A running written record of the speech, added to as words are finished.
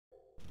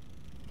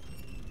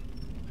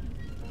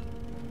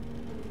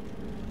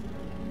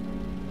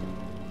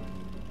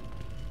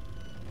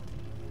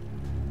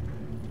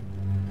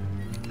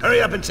Hurry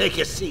up and take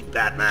your seat,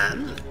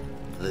 Batman.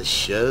 The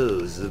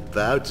show's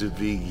about to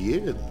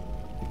begin.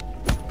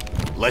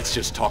 Let's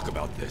just talk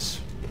about this.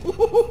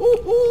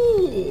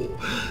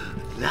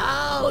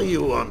 Now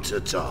you want to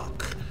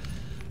talk.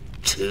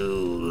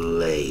 Too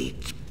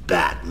late,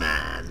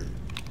 Batman.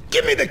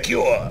 Give me the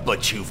cure!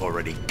 But you've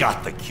already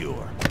got the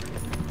cure.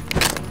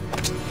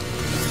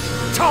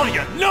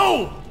 Talia,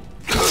 no!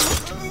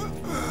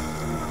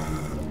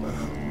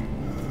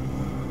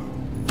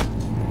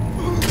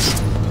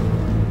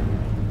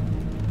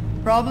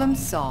 Problem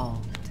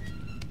solved.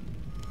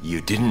 You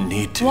didn't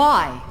need to.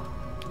 Why?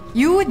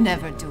 You would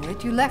never do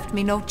it. You left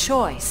me no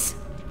choice.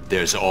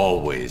 There's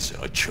always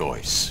a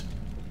choice.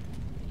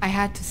 I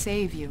had to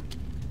save you.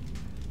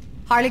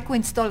 Harley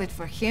Quinn stole it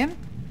for him.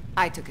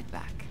 I took it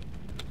back.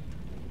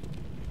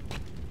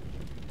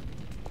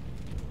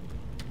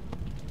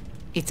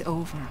 It's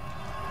over.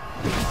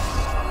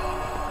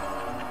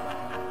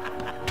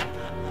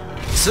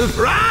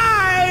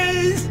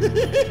 Surprise! Oh,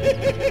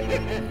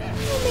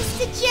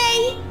 Mr. J,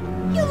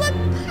 you look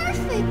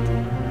perfect.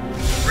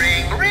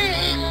 Ring,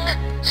 ring!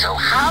 So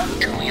how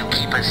do you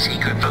keep a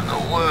secret from the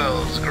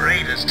world's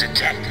greatest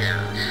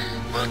detective?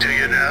 Well, do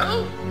you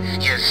know?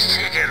 You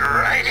stick it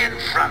right in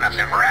front of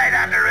him, right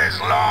under his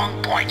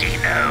long, pointy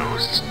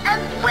nose,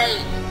 and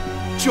wait.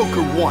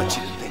 Joker wants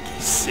you to think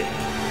he's sick.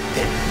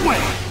 Then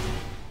wait!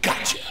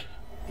 Gotcha!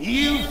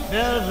 You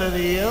fell for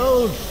the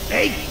old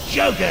fake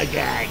Joker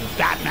gang,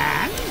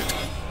 Batman.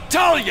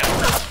 Talia!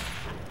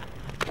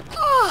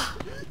 Oh.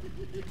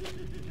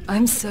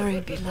 I'm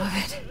sorry,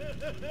 beloved.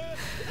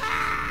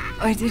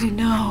 I didn't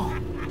know.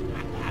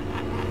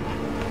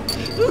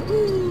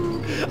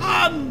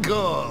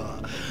 Encore!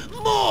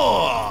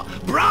 More!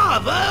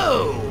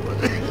 Bravo!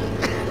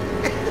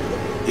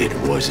 It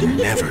was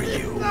never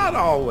you. Not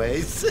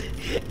always.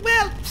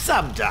 Well,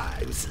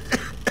 sometimes.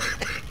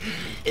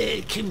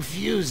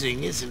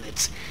 Confusing, isn't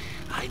it?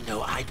 I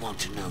know I'd want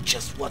to know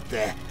just what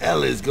the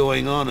hell is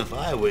going on if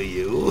I were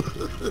you.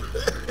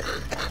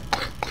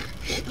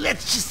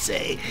 Let's just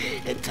say,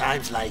 at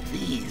times like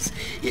these,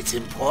 it's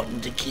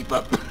important to keep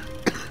up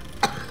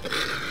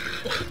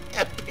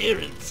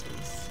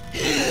appearances.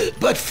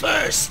 But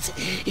first,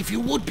 if you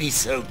would be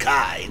so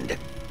kind,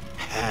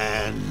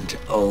 hand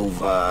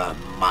over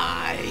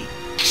my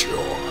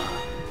cure.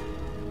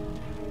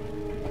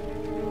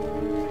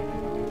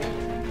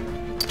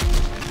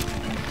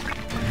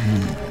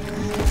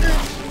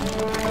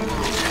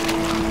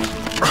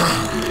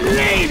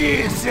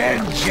 Ladies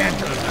and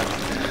gentlemen,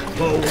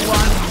 for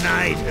one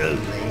night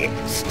only,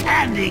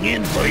 standing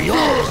in for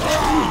yours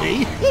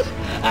truly,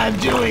 and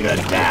doing a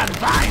damn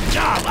fine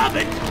job of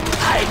it,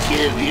 I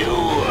give you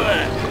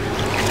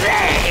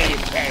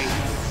Clayface.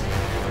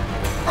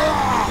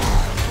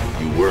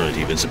 You weren't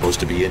even supposed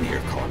to be in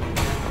here, Carl.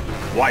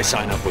 Why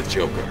sign up with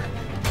Joker?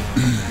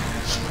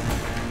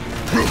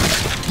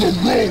 The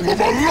role of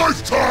a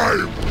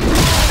lifetime!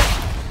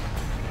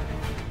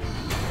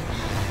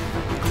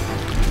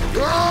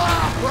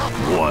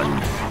 One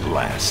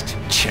last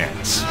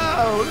chance.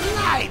 Oh,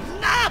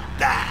 lighten up,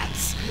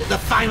 Bats! The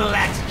final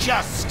act's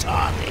just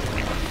starting.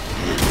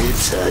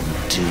 It's a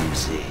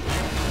doozy.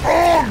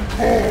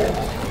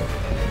 Encore!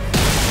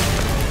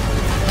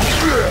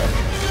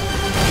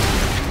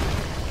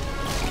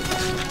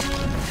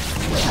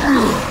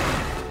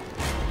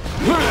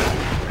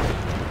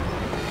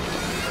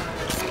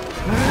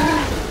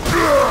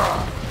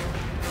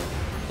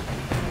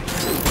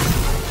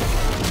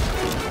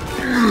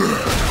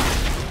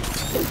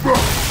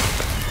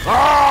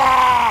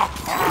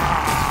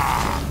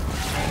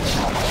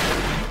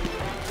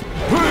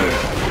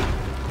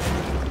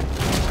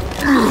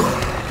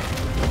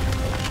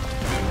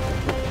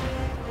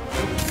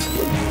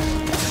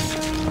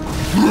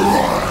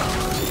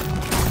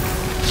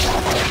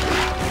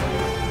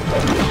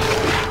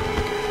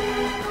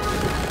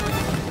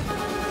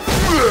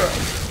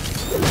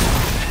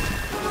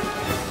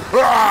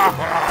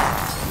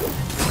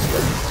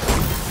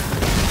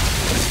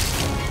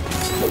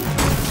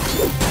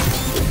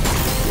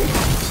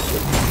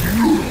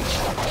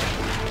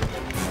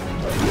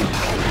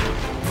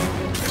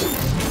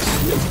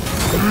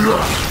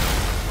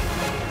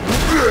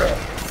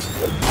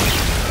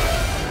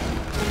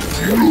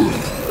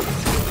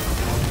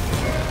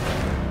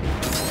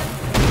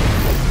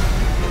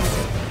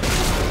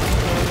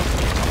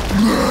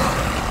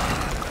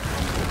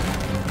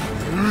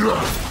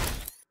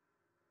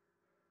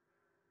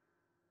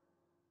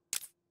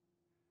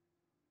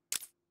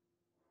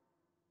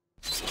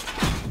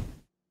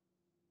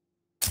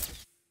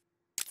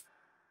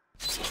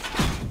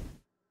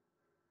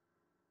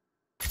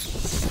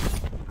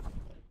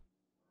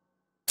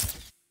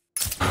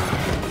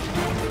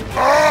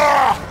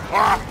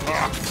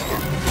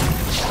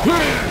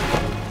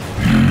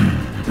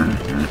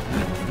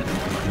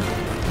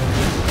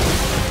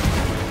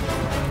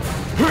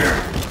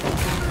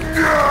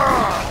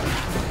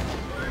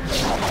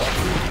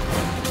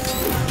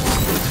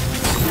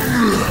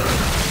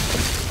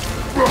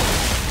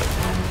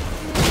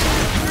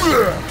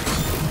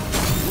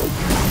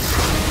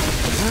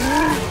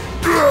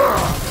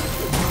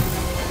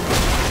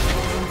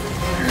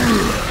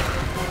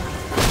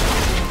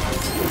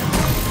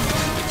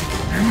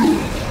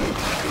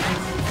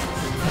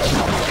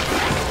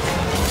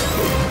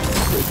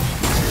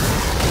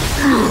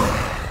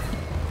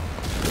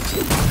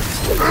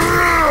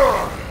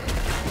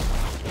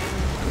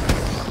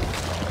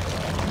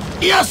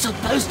 You're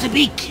supposed to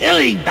be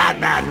killing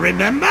Batman,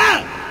 remember?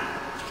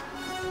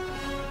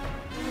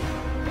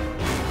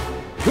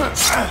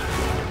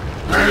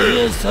 Are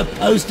you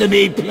supposed to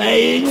be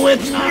playing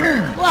with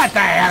him? What the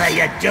hell are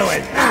you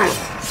doing?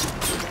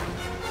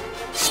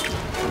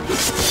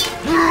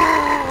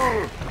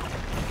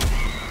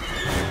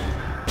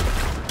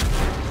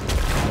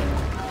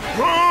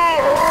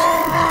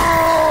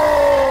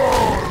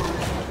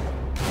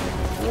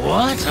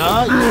 What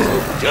are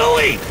you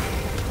doing?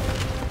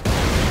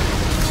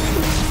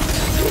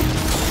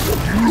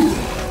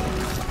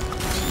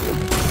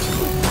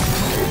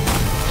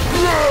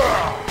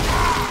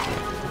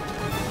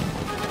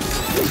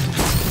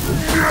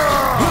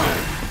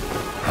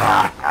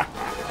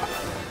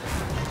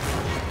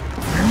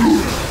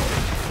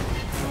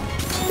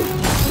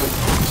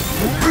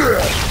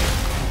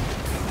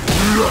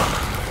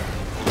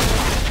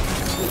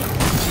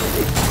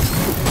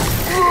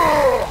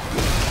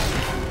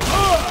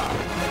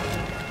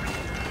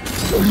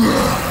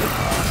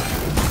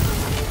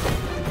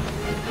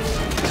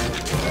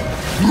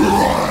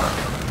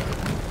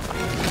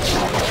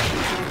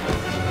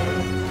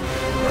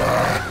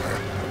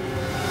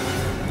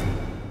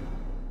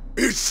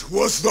 It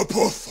was the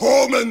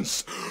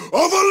performance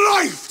of a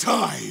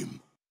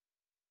lifetime!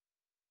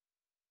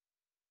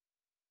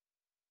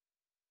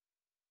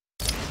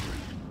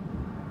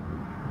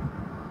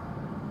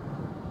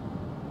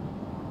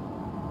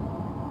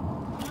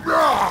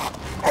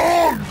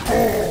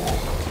 Encore!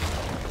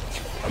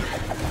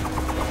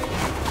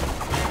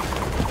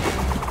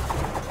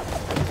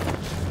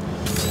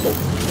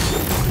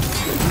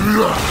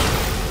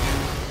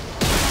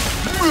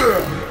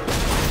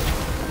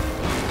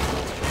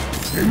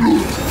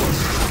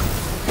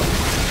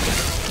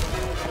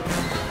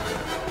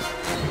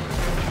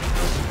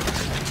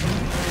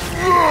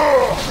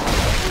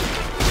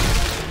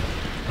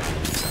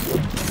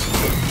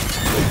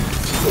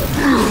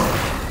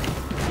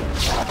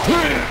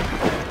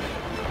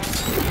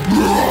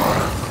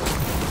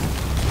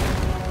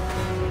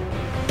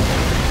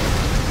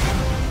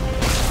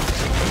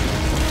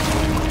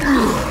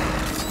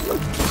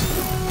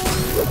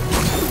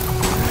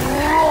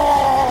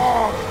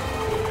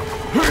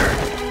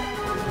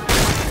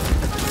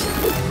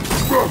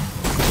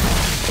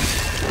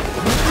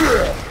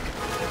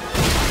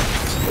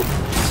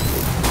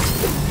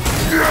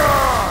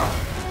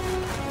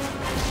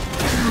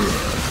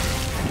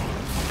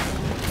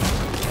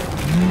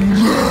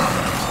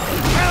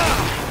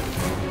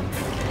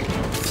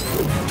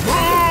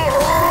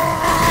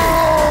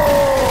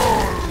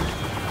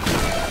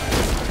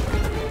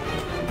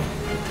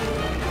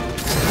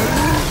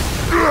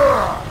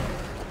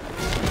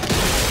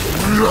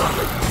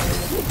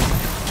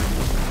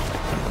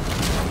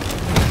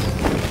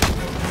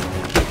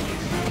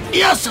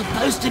 You're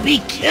supposed to be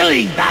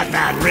killing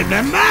Batman,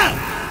 remember?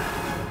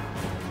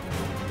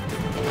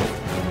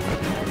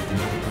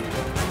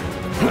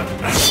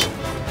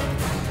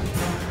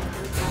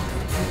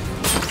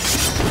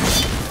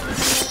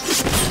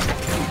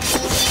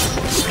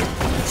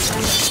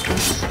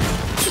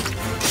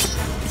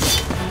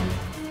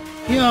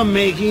 You're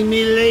making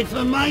me late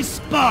for my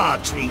spa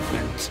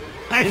treatment.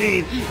 I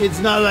mean, it's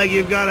not like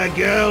you've got a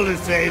girl to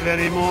save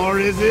anymore,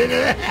 is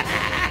it?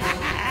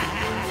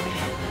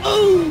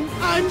 Oh,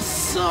 I'm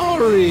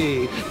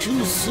sorry.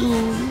 Too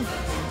soon?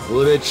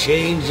 Would a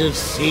change of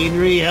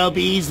scenery help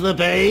ease the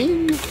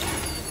pain?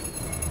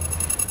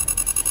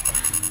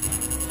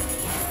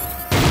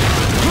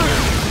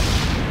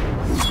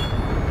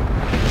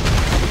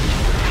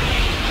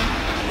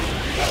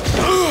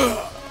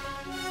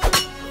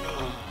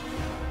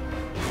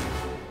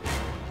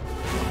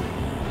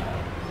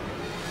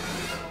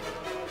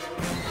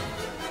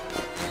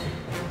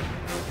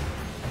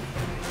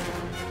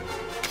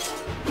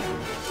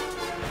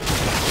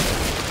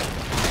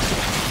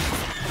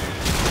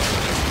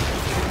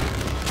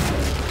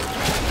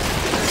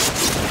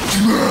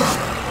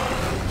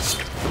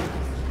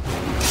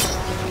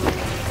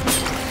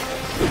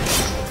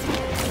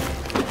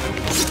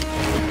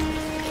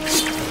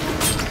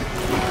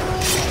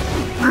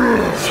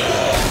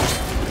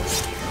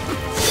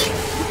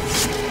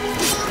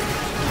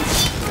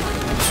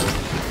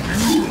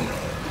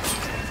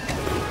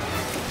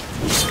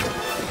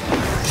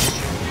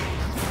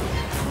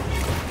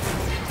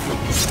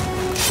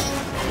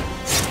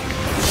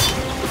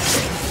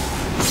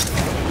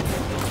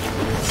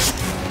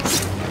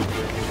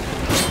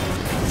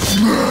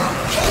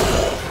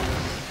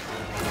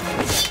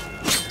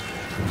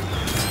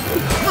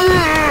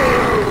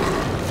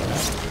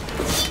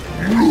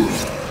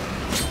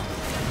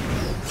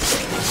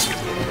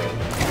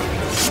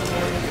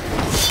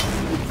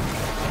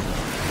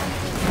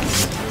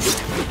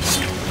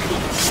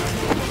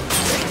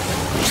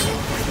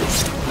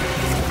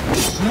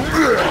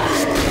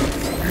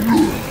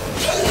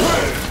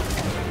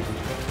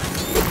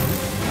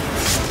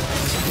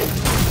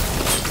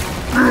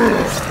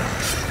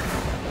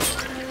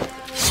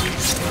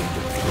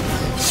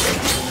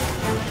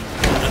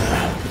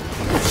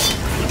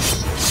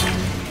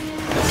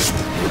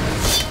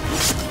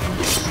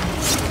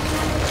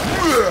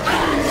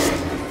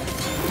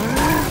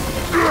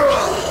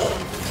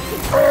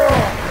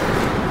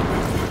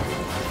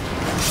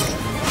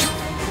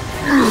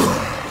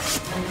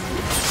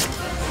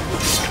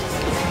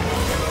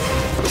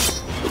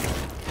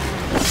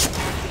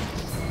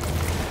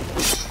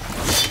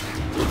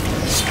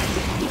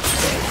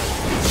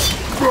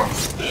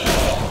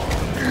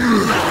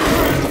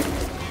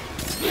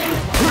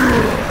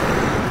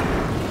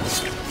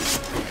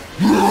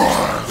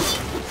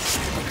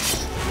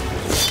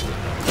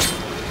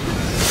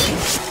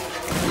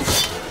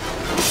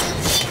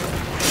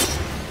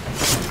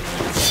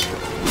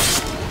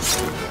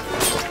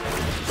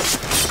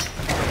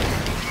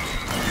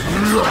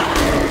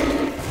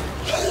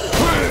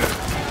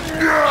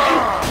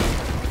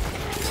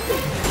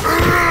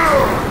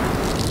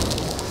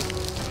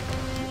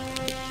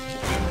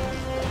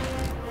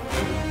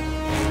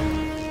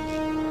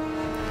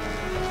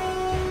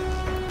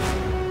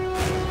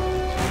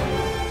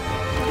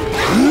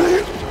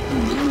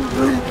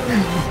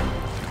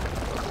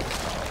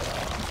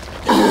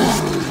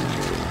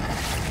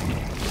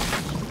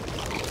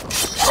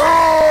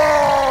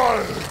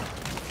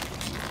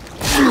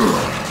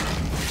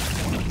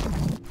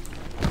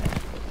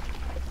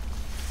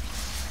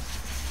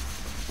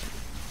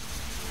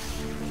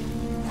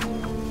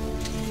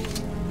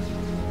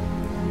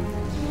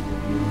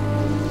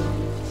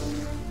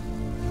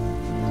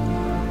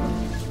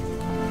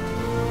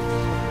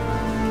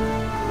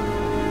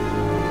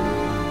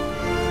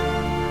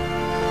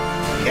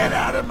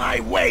 my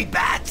way,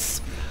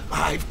 Bats!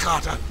 I've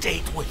got a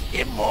date with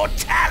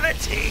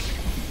immortality!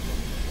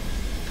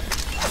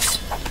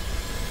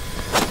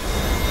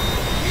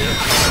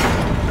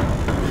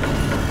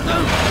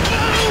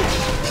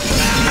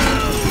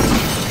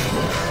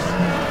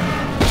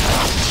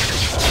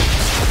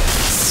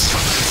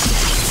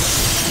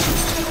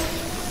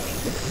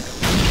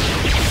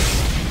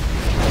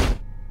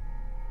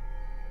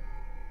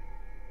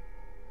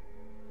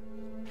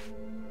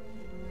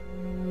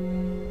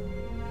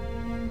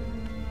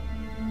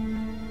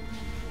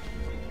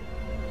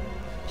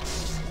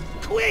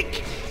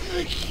 Quick!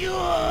 The cure!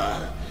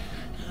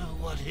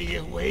 What are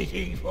you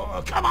waiting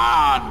for? Come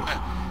on!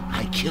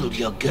 I killed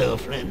your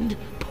girlfriend,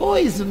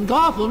 poisoned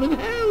Gotham and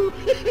hell.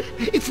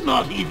 It's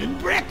not even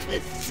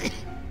breakfast.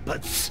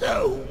 But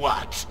so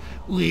what?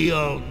 We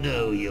all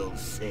know you'll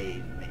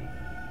save me.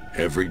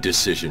 Every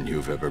decision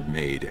you've ever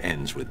made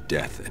ends with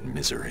death and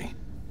misery.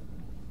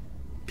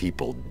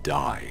 People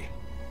die.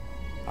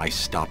 I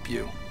stop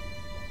you.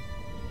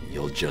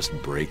 You'll just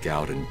break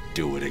out and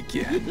do it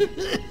again.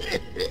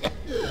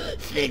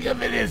 Think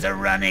of it as a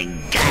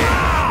running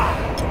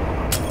gag.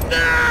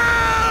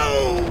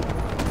 No!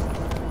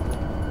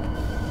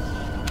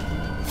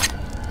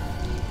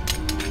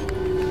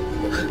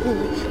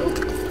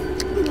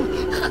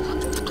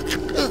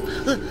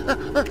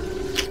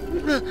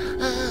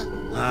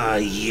 Are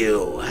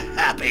you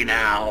happy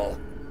now?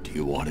 Do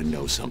you want to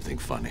know something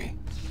funny?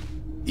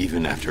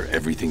 Even after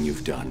everything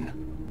you've done,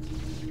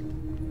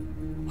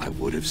 I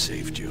would have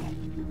saved you.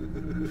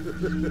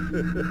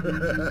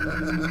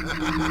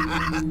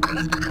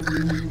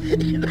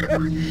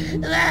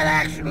 That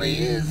actually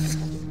is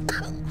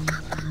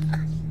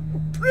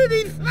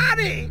pretty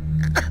funny.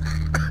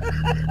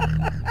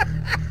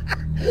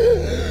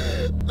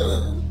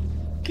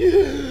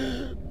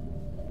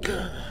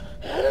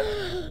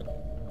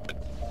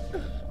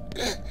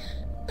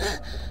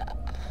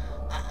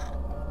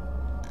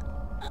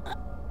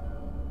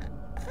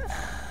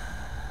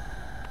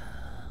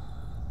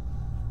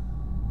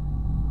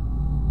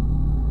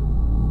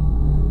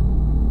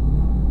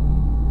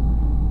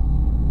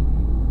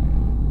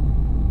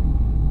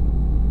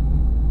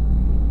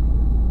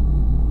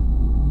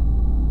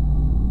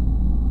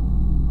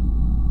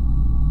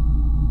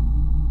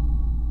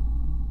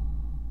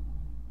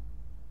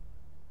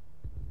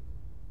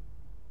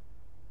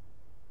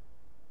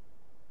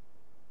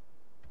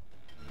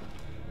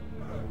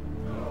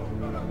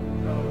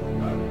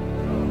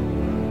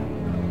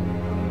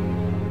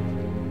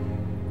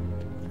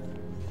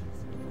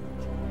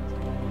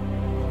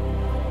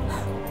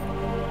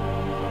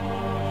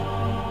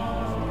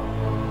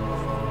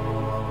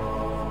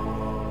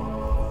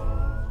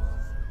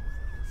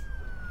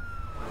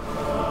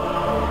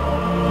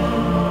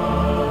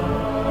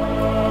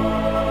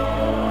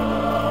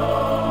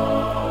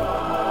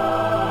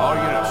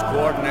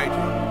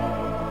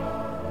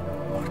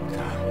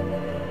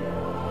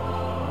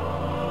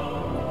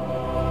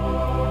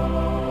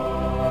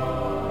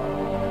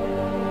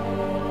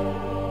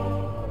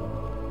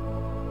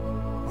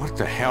 What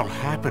the hell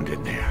happened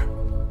in there?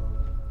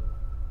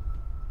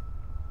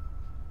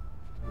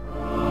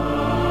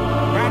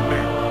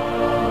 Batman!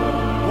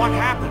 What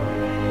happened?